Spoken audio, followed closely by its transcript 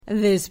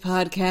This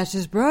podcast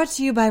is brought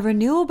to you by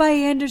Renewal by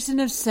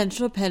Andersen of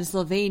Central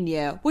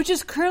Pennsylvania, which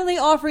is currently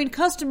offering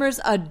customers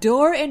a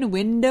door and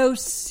window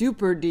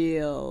super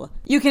deal.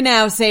 You can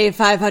now save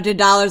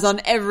 $500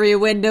 on every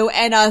window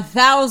and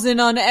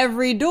 $1,000 on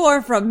every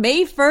door from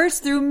May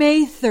 1st through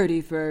May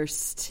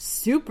 31st.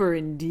 Super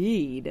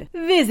indeed.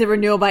 Visit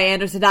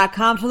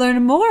renewalbyandersen.com to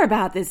learn more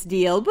about this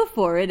deal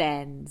before it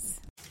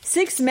ends.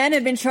 6 men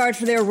have been charged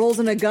for their roles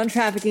in a gun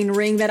trafficking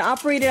ring that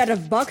operated out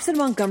of Bucks and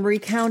Montgomery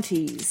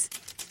counties.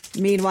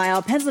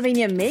 Meanwhile,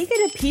 Pennsylvania may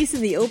get a piece of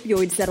the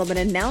opioid settlement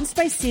announced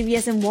by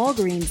CVS and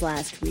Walgreens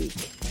last week.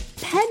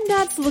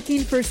 PennDOT's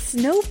looking for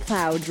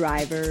snowplow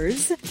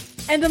drivers.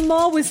 And a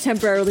mall was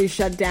temporarily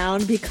shut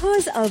down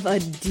because of a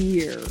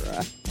deer.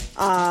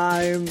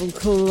 I'm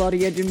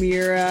Claudia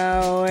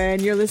DeMiro,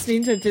 and you're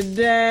listening to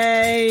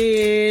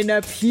Today in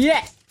a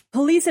Piet.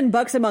 Police in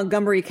Bucks and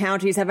Montgomery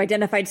counties have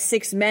identified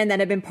 6 men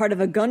that have been part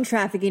of a gun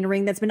trafficking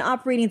ring that's been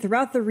operating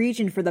throughout the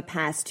region for the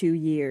past 2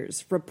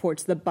 years,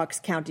 reports the Bucks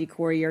County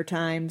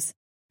Courier-Times.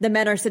 The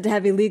men are said to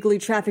have illegally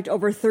trafficked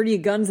over 30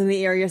 guns in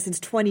the area since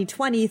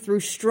 2020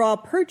 through straw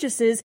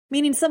purchases,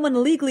 meaning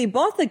someone legally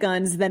bought the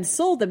guns, then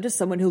sold them to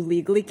someone who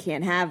legally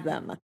can't have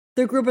them.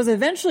 The group was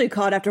eventually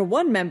caught after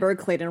one member,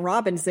 Clayton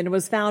Robinson,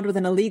 was found with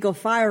an illegal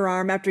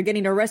firearm after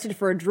getting arrested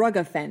for a drug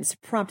offense,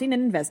 prompting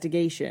an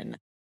investigation.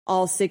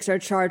 All 6 are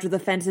charged with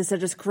offenses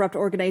such as corrupt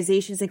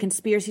organizations and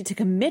conspiracy to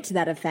commit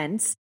that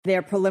offense.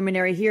 Their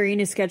preliminary hearing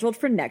is scheduled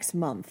for next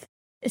month.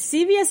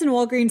 CVS and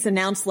Walgreens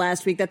announced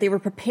last week that they were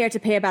prepared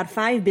to pay about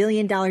 $5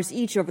 billion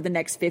each over the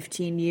next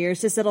 15 years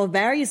to settle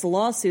various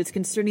lawsuits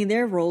concerning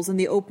their roles in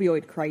the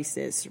opioid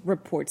crisis,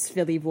 reports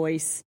Philly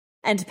Voice.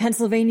 And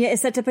Pennsylvania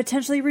is set to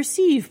potentially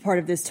receive part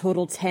of this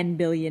total $10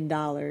 billion.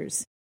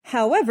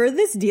 However,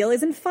 this deal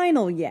isn't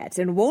final yet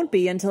and won't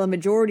be until a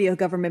majority of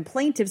government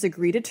plaintiffs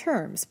agree to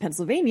terms,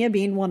 Pennsylvania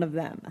being one of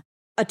them.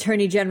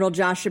 Attorney General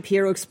Josh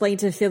Shapiro explained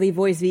to Philly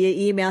Voice via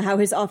email how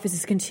his office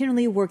is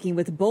continually working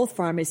with both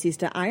pharmacies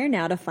to iron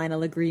out a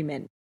final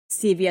agreement.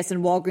 CVS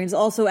and Walgreens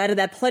also added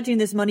that pledging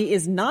this money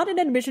is not an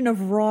admission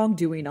of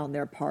wrongdoing on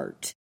their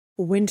part.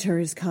 Winter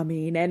is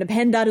coming, and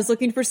PennDOT is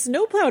looking for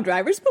snowplow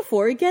drivers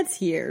before it gets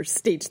here,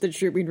 states the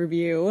Tribune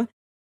Review.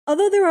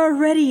 Although there are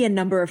already a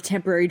number of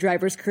temporary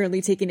drivers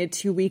currently taking a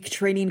 2-week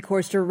training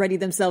course to ready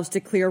themselves to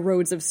clear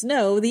roads of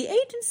snow, the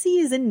agency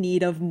is in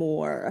need of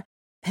more.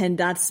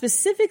 PennDOT's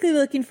specifically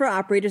looking for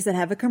operators that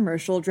have a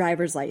commercial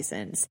driver's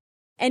license.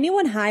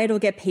 Anyone hired will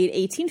get paid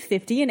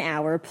 $18.50 an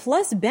hour,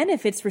 plus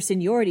benefits for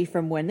seniority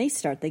from when they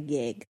start the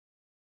gig.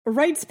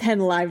 Writes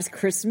PennLive's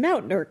Chris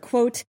Mautner,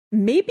 quote,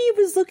 "Maybe he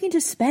was looking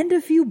to spend a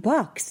few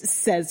bucks,"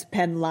 says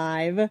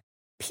PennLive.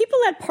 People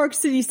at Park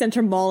City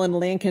Center Mall in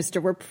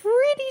Lancaster were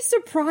pretty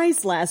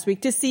surprised last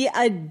week to see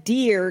a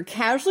deer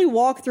casually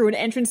walk through an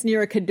entrance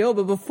near a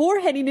Qdoba before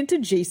heading into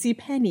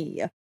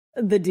JCPenney.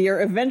 The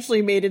deer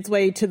eventually made its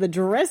way to the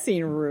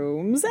dressing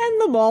rooms,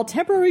 and the mall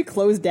temporarily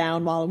closed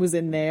down while it was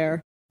in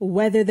there.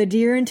 Whether the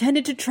deer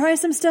intended to try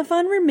some stuff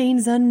on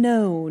remains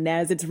unknown,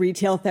 as its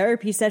retail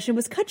therapy session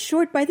was cut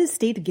short by the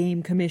State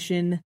Game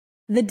Commission.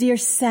 The deer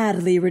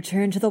sadly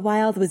returned to the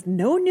wild with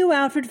no new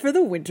outfit for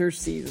the winter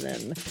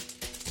season.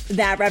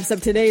 That wraps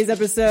up today's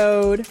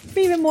episode. For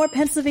even more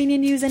Pennsylvania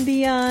news and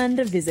beyond,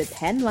 visit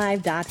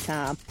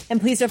PennLive.com. And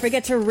please don't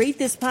forget to rate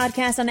this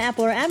podcast on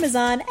Apple or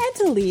Amazon and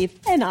to leave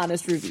an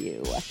honest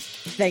review.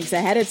 Thanks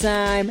ahead of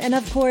time, and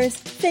of course,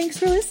 thanks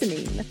for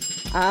listening.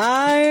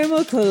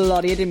 I'm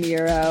Claudia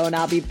DeMiro, and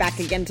I'll be back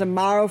again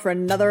tomorrow for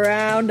another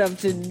round of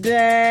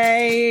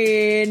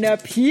Today in a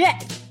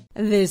Piet.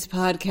 This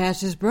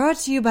podcast is brought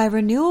to you by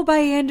Renewal by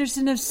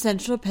Andersen of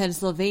Central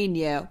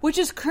Pennsylvania, which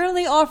is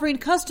currently offering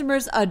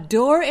customers a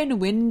door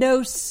and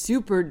window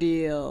super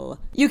deal.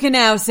 You can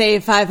now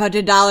save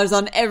 $500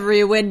 on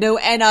every window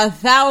and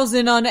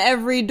 $1,000 on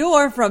every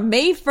door from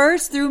May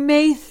 1st through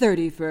May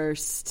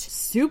 31st.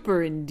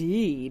 Super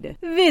indeed.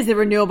 Visit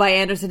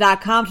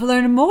renewalbyandersen.com to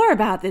learn more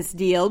about this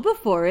deal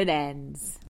before it ends.